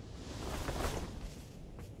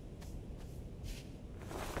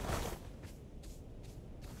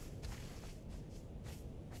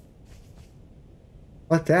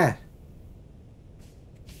 What's that?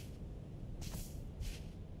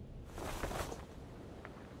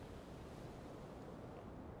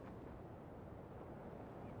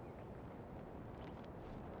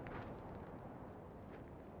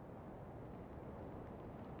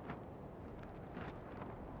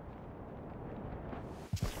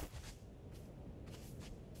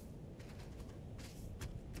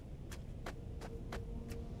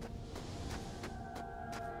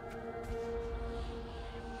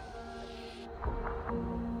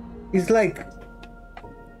 It's like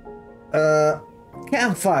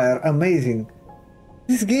campfire, amazing.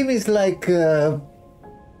 This game is like No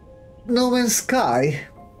Man's Sky,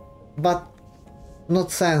 but not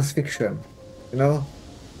science fiction, you know,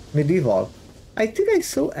 medieval. I think I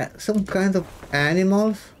saw some kind of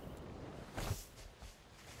animals.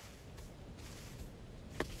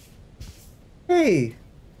 Hey.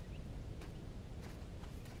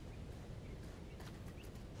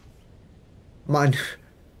 Man,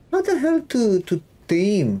 how the hell to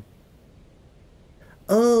tame?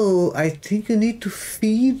 Oh, I think you need to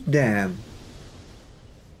feed them.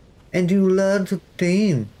 And you learn to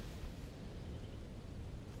tame.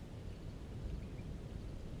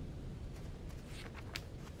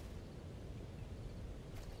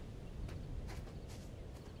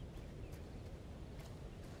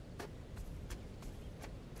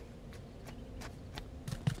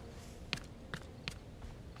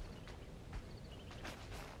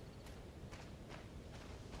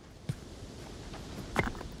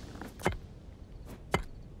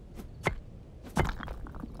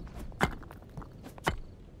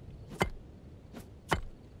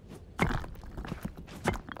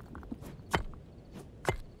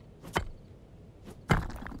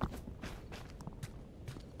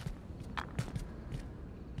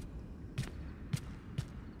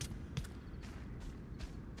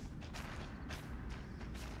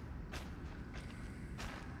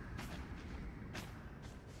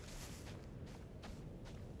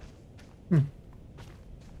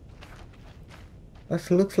 That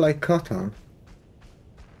looks like cotton.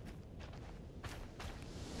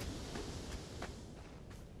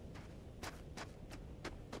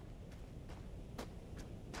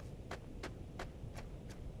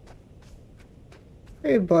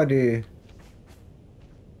 Hey, buddy.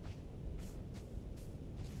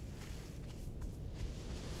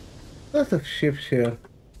 Lots of ships here.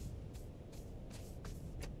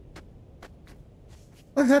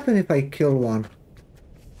 What happens if I kill one?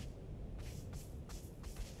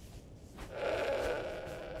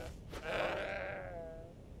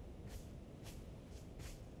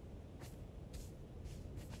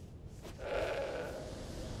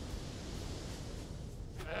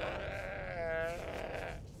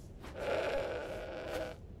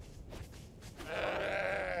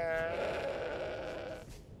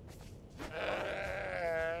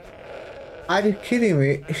 Are you kidding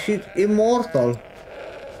me? She's immortal.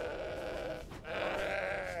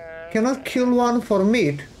 Cannot kill one for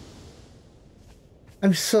meat?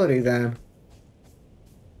 I'm sorry, Dan.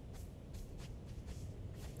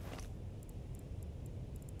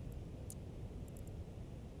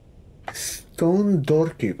 Stone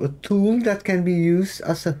doorkeep, a tool that can be used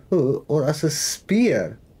as a hoe or as a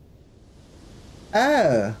spear.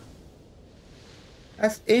 Ah,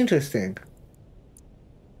 that's interesting.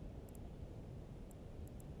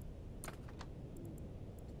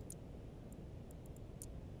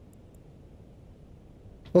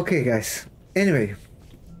 Okay, guys. Anyway,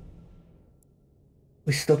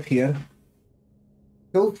 we stop here.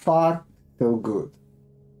 So far, so good.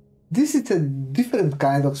 This is a different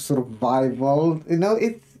kind of survival. You know,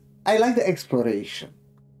 I like the exploration.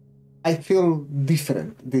 I feel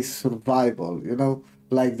different, this survival, you know,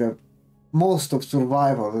 like the most of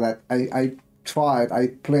survival that I tried, I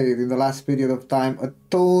played in the last period of time, a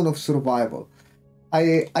ton of survival.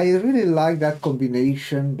 I really like that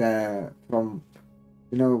combination there from,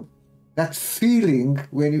 you know, that feeling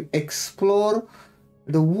when you explore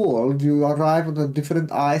the world, you arrive on a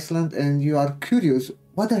different island and you are curious,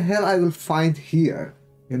 what the hell I will find here?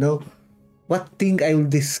 You know, what thing I will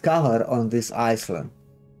discover on this island?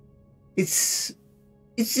 It's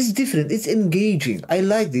just different. It's engaging. I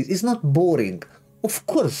like this. It's not boring. Of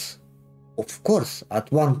course,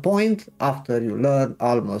 at one point after you learn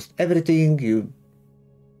almost everything, you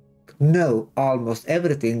know almost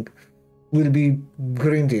everything, will be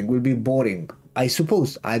grinding, will be boring. I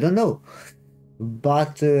suppose. I don't know.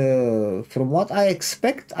 But from what I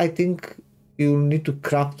expect, I think you'll need to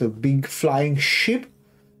craft a big flying ship.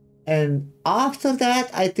 And after that,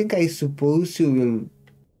 I suppose you will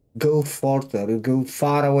go further, go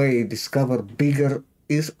far away, discover bigger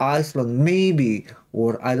is Iceland, maybe,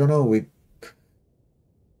 or I don't know.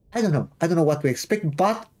 I don't know what to expect.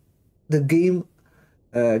 But the game,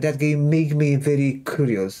 that game, make me very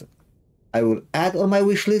curious. I will add on my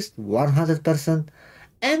wish list 100%,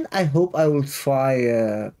 and I hope I will try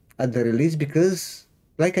at the release because,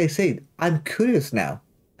 like I said, I'm curious now.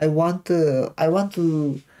 I want to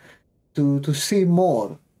see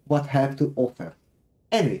more what have to offer.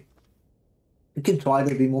 Anyway, you can try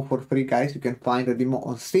the demo for free, guys. You can find the demo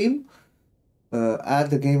on Steam. Add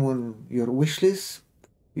the game on your wish list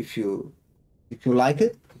if you like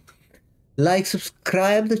it. Like,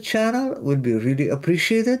 subscribe the channel would be really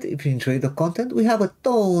appreciated if you enjoy the content. We have a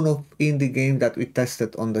ton of indie games that we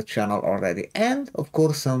tested on the channel already, and of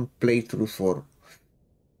course some playthroughs for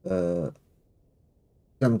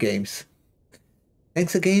some games.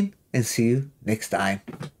 Thanks again, and see you next time.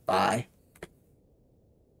 Bye.